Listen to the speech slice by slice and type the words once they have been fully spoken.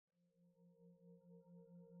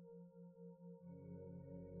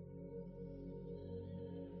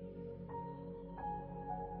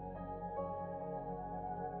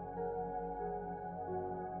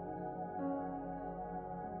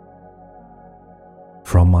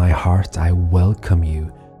From my heart, I welcome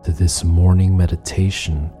you to this morning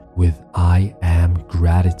meditation with I Am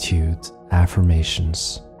Gratitude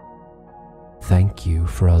affirmations. Thank you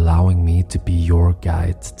for allowing me to be your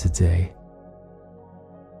guide today.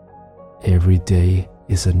 Every day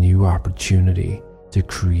is a new opportunity to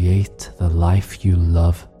create the life you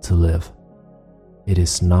love to live. It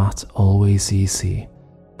is not always easy,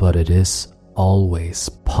 but it is always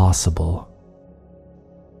possible.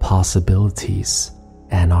 Possibilities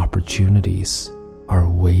and opportunities are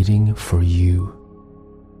waiting for you.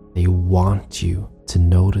 They want you to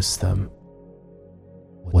notice them.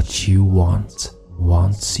 What you want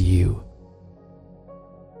wants you.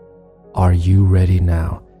 Are you ready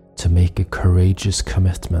now to make a courageous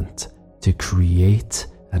commitment to create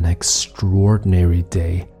an extraordinary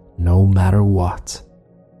day no matter what?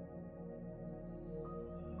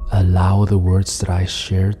 Allow the words that I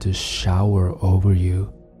share to shower over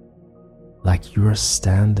you, like you are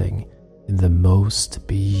standing in the most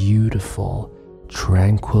beautiful,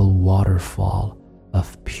 tranquil waterfall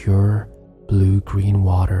of pure blue-green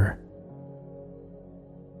water.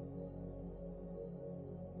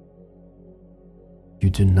 You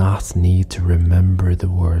do not need to remember the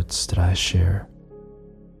words that I share.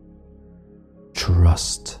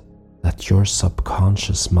 Trust that your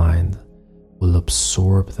subconscious mind will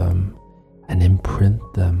absorb them and imprint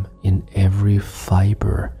them in every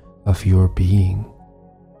fiber of your being.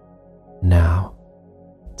 Now,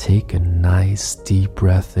 take a nice deep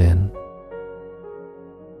breath in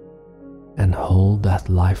and hold that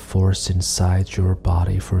life force inside your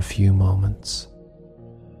body for a few moments.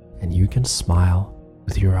 And you can smile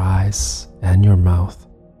with your eyes and your mouth.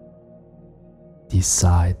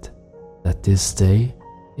 Decide that this day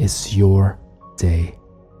is your day.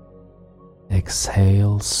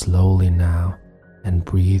 Exhale slowly now and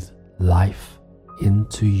breathe life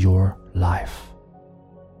into your life.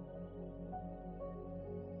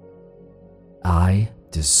 I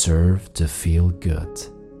deserve to feel good.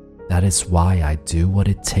 That is why I do what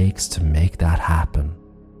it takes to make that happen.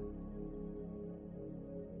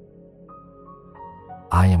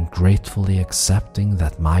 I am gratefully accepting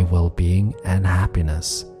that my well-being and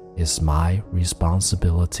happiness is my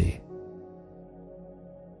responsibility.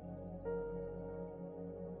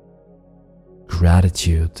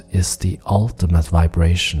 Gratitude is the ultimate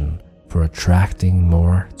vibration for attracting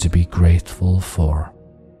more to be grateful for.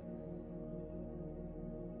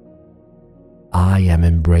 I am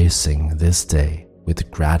embracing this day with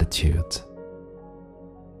gratitude.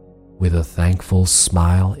 With a thankful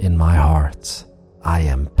smile in my heart, I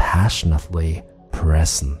am passionately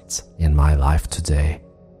present in my life today.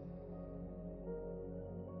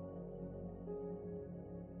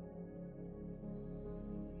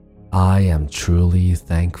 I am truly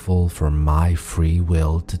thankful for my free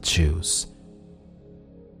will to choose.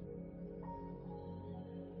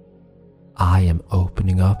 I am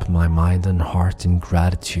opening up my mind and heart in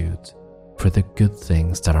gratitude for the good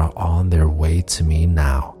things that are on their way to me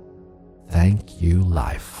now. Thank you,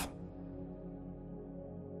 life.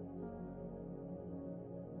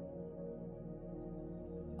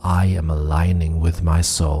 I am aligning with my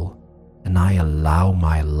soul, and I allow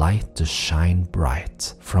my light to shine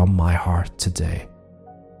bright from my heart today.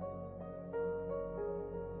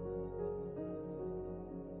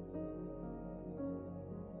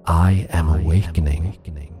 I am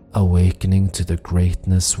awakening to the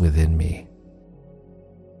greatness within me.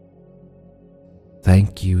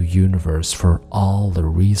 Thank you, universe, for all the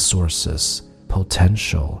resources,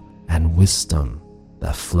 potential, and wisdom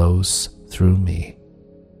that flows through me.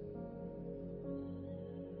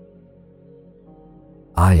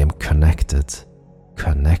 I am connected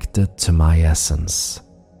to my essence,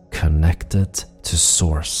 connected to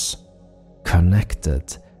source,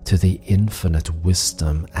 connected to the infinite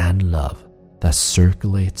wisdom and love that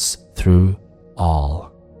circulates through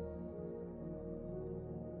all.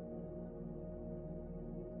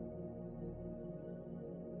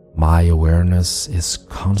 My awareness is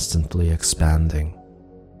constantly expanding,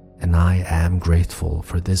 and I am grateful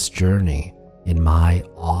for this journey in my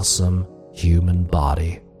awesome human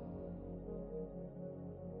body.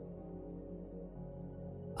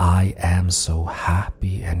 I am so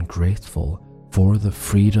happy and grateful for the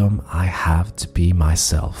freedom I have to be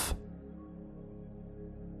myself.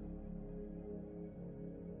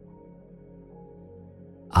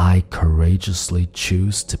 I courageously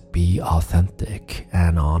choose to be authentic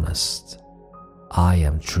and honest. I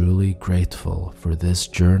am truly grateful for this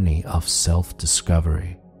journey of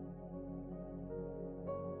self-discovery.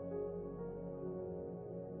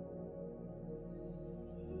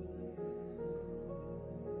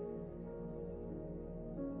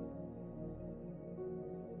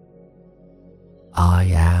 I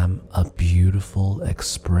am a beautiful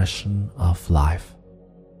expression of life.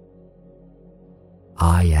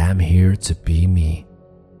 I am here to be me.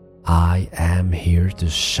 I am here to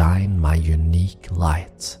shine my unique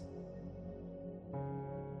light.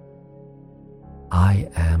 I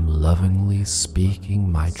am lovingly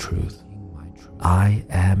speaking my truth. I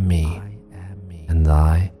am me, and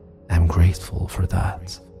I am grateful for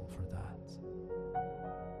that.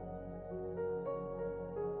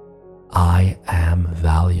 I am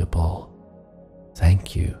valuable.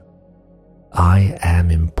 Thank you. I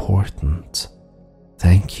am important.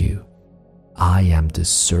 Thank you. I am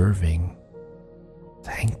deserving.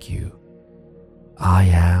 Thank you. I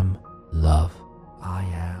am love. I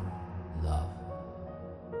am love.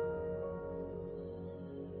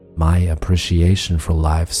 My appreciation for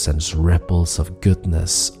life sends ripples of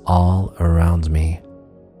goodness all around me.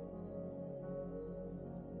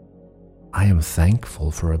 I am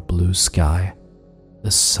thankful for a blue sky,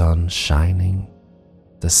 the sun shining,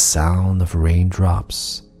 the sound of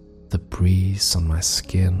raindrops, the breeze on my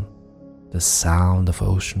skin, the sound of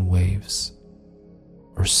ocean waves,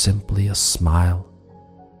 or simply a smile,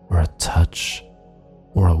 or a touch,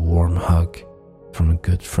 or a warm hug from a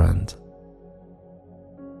good friend.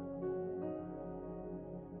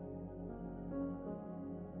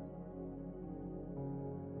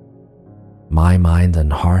 My mind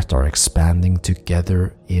and heart are expanding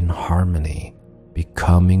together in harmony,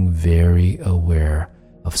 becoming very aware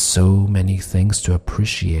of so many things to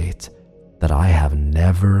appreciate that I have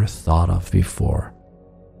never thought of before.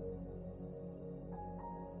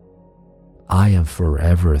 I am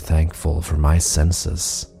forever thankful for my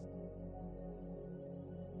senses.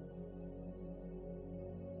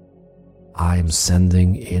 I am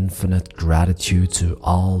sending infinite gratitude to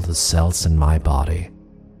all the cells in my body,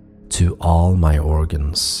 to all my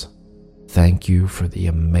organs. Thank you for the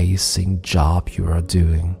amazing job you are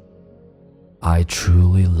doing. I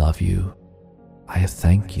truly love you. I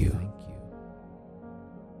thank you.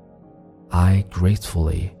 I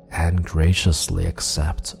gratefully and graciously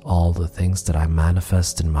accept all the things that I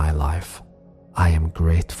manifest in my life. I am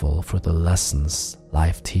grateful for the lessons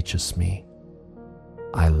life teaches me.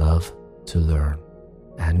 I love to learn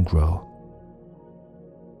and grow.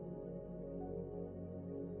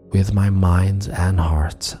 With my mind and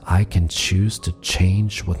heart, I can choose to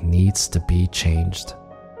change what needs to be changed.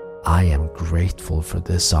 I am grateful for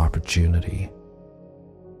this opportunity.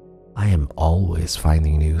 I am always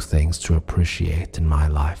finding new things to appreciate in my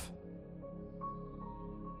life.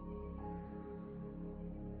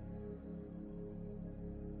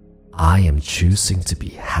 I am choosing to be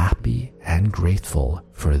happy and grateful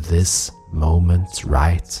for this moment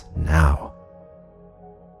right now.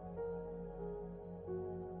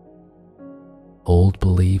 Old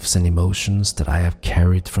beliefs and emotions that I have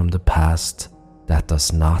carried from the past that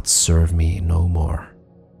does not serve me no more.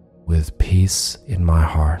 With peace in my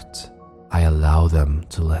heart, I allow them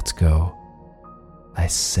to let go. I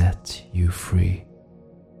set you free.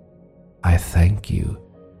 I thank you.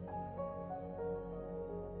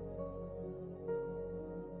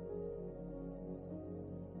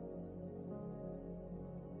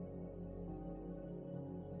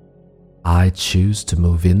 I choose to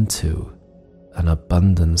move into an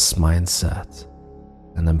abundance mindset,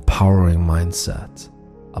 an empowering mindset,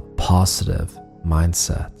 a positive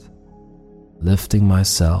mindset, lifting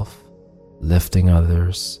myself, lifting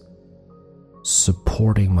others,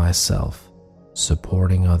 supporting myself,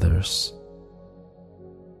 supporting others.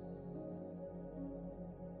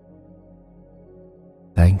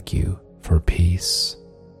 Thank you for peace.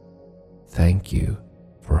 Thank you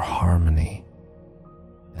for harmony.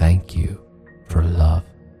 Thank you for love.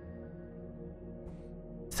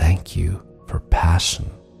 Thank you for passion.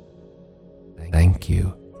 Thank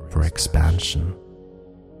you for expansion.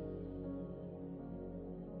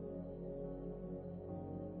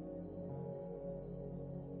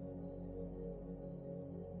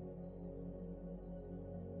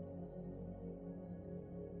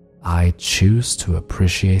 I choose to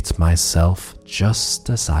appreciate myself just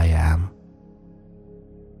as I am.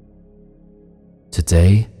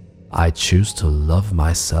 Today, I choose to love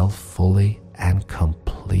myself fully and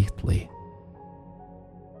completely.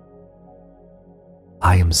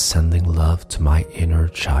 I am sending love to my inner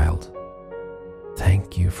child.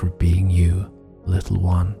 Thank you for being you, little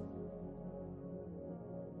one.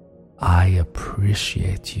 I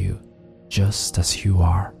appreciate you just as you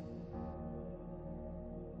are.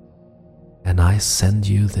 And I send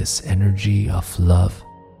you this energy of love,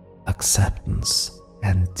 acceptance,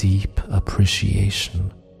 and deep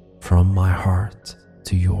appreciation from my heart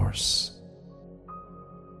to yours.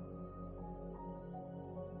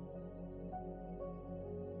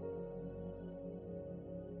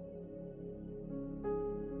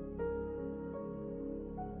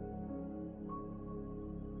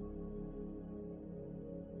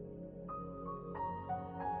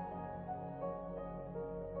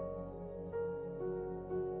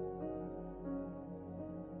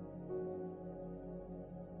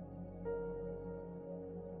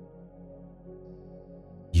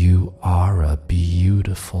 You are a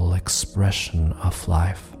beautiful expression of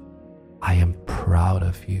life. I am proud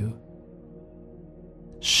of you.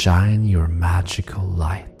 Shine your magical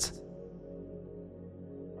light.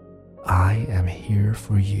 I am here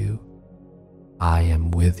for you. I am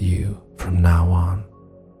with you from now on,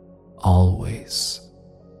 always.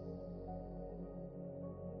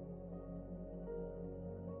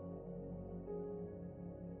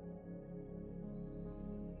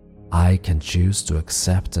 I can choose to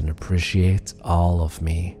accept and appreciate all of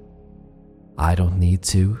me. I don't need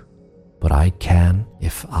to, but I can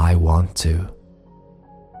if I want to.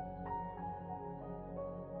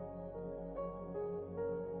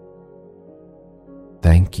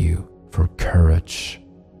 Thank you for courage.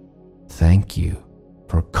 Thank you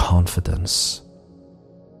for confidence.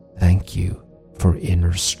 Thank you for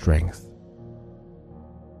inner strength.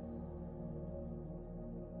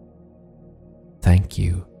 Thank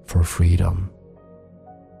you for freedom.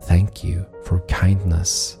 Thank you for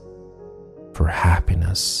kindness, for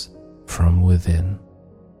happiness from within.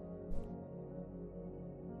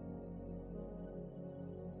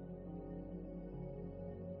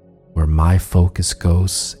 Where my focus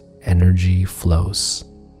goes, energy flows.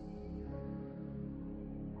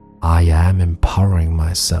 I am empowering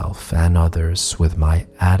myself and others with my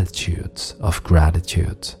attitude of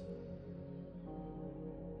gratitude.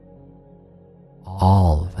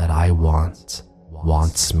 All that I want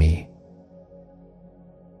wants me.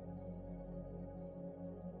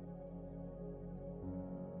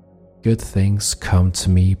 Good things come to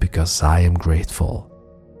me because I am grateful.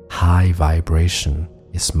 High vibration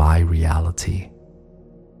is my reality.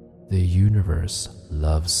 The universe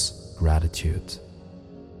loves gratitude.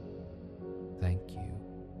 Thank you,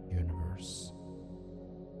 universe.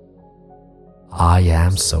 I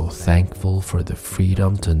am so thankful for the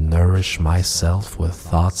freedom to nourish myself with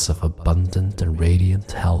thoughts of abundant and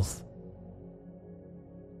radiant health.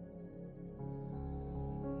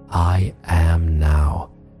 I am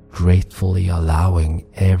now gratefully allowing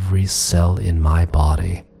every cell in my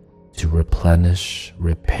body to replenish,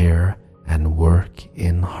 repair, and work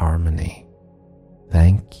in harmony.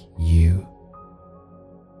 Thank you.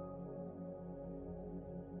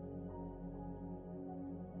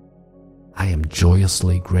 I am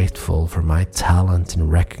joyously grateful for my talent in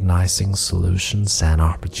recognizing solutions and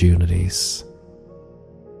opportunities.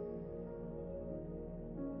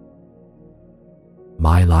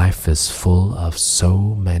 My life is full of so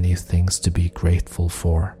many things to be grateful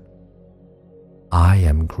for. I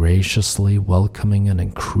am graciously welcoming an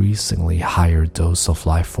increasingly higher dose of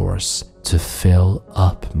life force to fill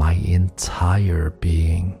up my entire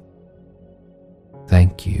being.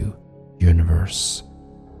 Thank you, universe.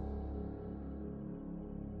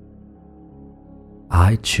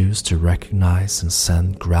 I choose to recognize and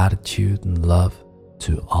send gratitude and love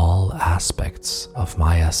to all aspects of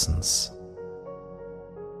my essence.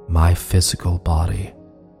 My physical body,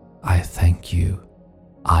 I thank you.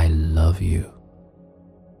 I love you.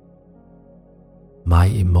 My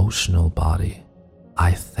emotional body,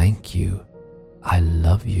 I thank you. I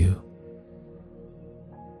love you.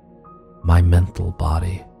 My mental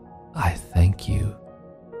body, I thank you.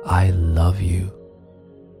 I love you.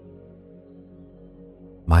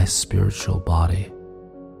 My spiritual body,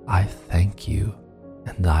 I thank you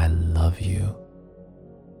and I love you.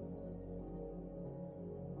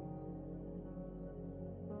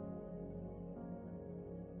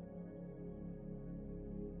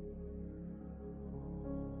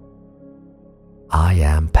 I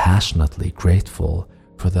am passionately grateful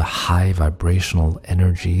for the high vibrational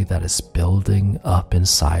energy that is building up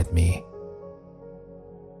inside me.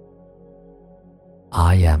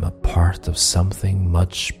 I am a part of something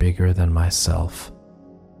much bigger than myself.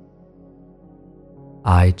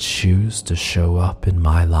 I choose to show up in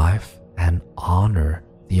my life and honor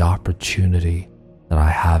the opportunity that I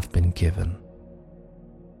have been given.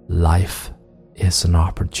 Life is an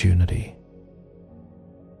opportunity.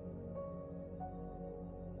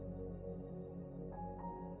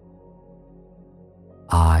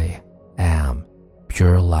 I am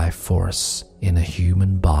pure life force in a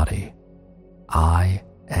human body. I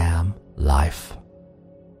am life.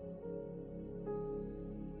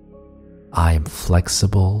 I am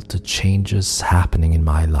flexible to changes happening in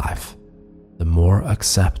my life. The more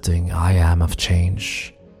accepting I am of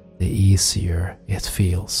change, the easier it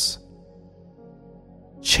feels.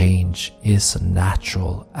 Change is a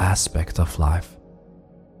natural aspect of life.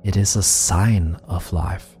 It is a sign of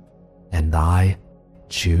life, and I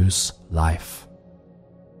choose life.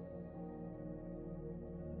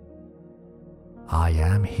 I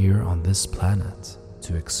am here on this planet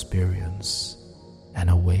to experience and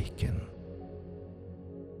awaken.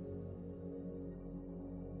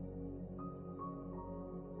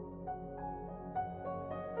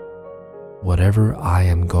 Whatever I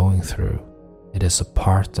am going through, it is a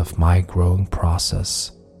part of my growing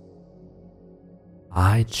process.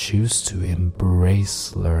 I choose to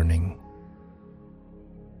embrace learning.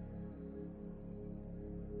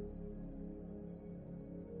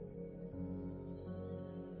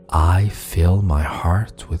 I fill my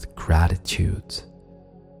heart with gratitude,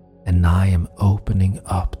 and I am opening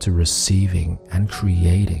up to receiving and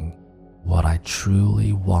creating what I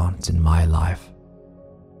truly want in my life.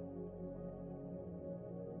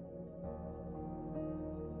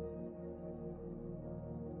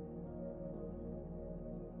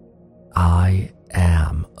 I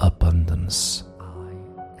am abundance.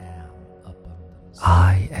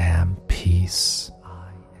 I am peace.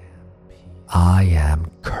 I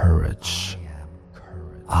am courage.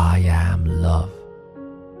 I am love.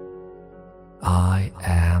 I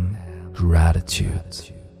am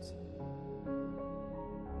gratitude.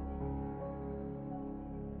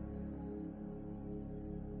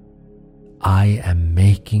 I am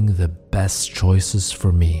making the best choices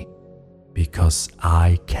for me because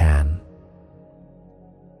I can.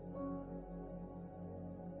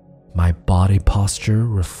 My body posture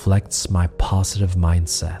reflects my positive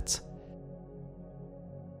mindset.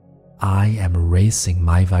 I am raising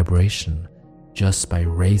my vibration just by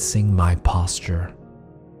raising my posture.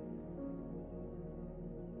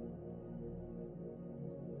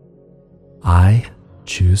 I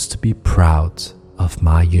choose to be proud of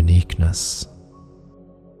my uniqueness.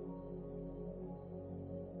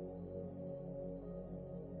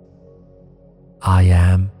 I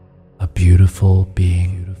am a beautiful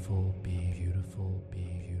being.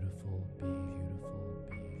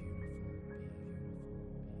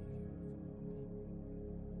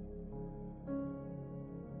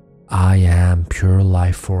 I am pure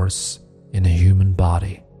life force in a human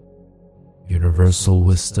body. Universal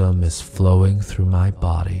wisdom is flowing through my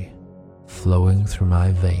body, flowing through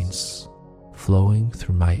my veins, flowing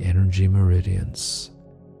through my energy meridians.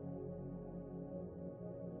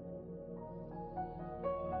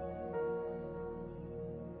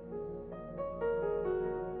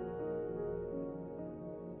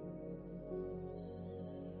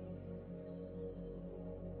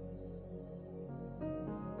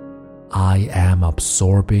 I am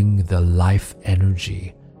absorbing the life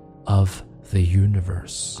energy of the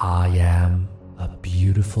universe. I am a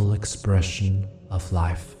beautiful expression of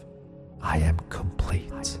life. I am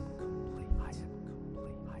complete.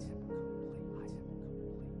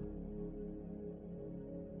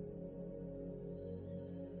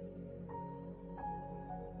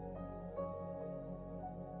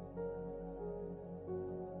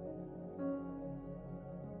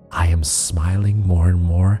 I am smiling more and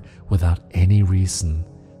more without any reason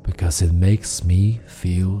because it makes me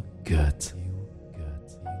feel good.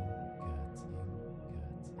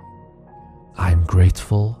 I am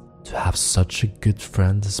grateful to have such a good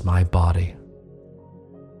friend as my body.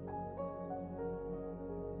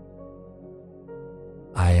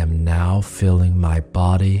 I am now filling my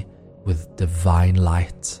body with divine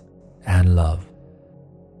light and love.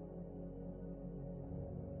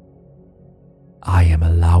 I am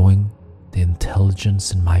allowing the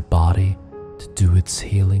intelligence in my body to do its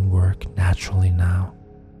healing work naturally now.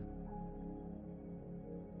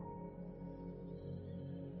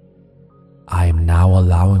 I am now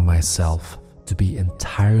allowing myself to be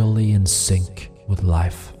entirely in sync with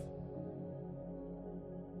life.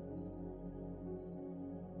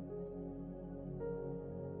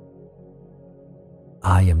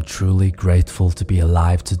 I am truly grateful to be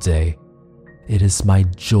alive today. It is my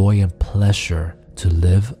joy and pleasure to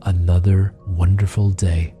live another wonderful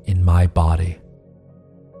day in my body.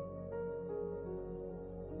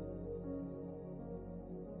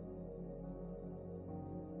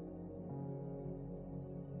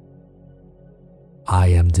 I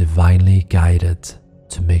am divinely guided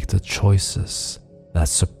to make the choices that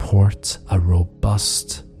support a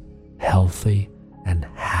robust, healthy, and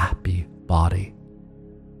happy body.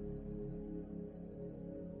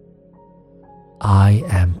 I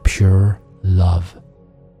am pure love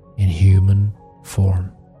in human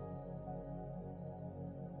form.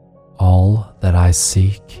 All that I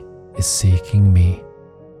seek is seeking me.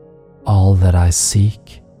 All that I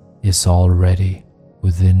seek is already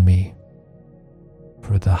within me,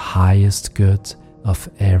 for the highest good of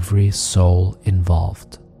every soul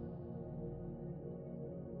involved.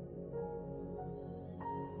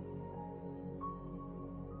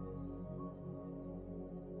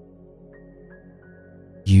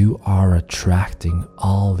 You are attracting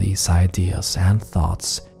all these ideas and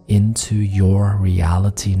thoughts into your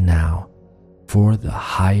reality now for the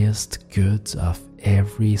highest good of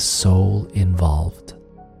every soul involved.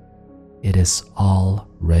 It is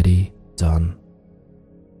already done.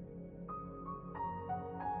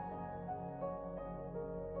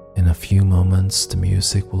 In a few moments, the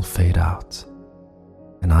music will fade out,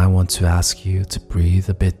 and I want to ask you to breathe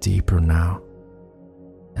a bit deeper now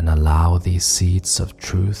and allow these seeds of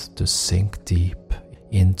truth to sink deep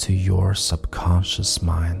into your subconscious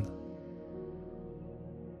mind.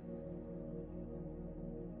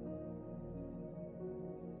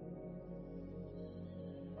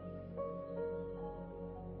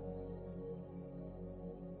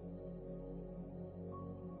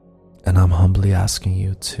 And I'm humbly asking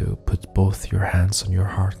you to put both your hands on your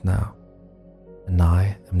heart now, and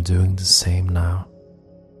I am doing the same now.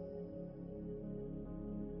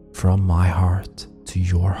 From my heart to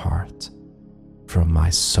your heart, from my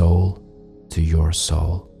soul to your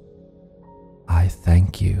soul, I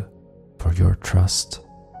thank you for your trust.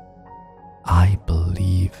 I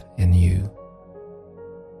believe in you.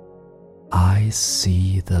 I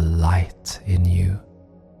see the light in you.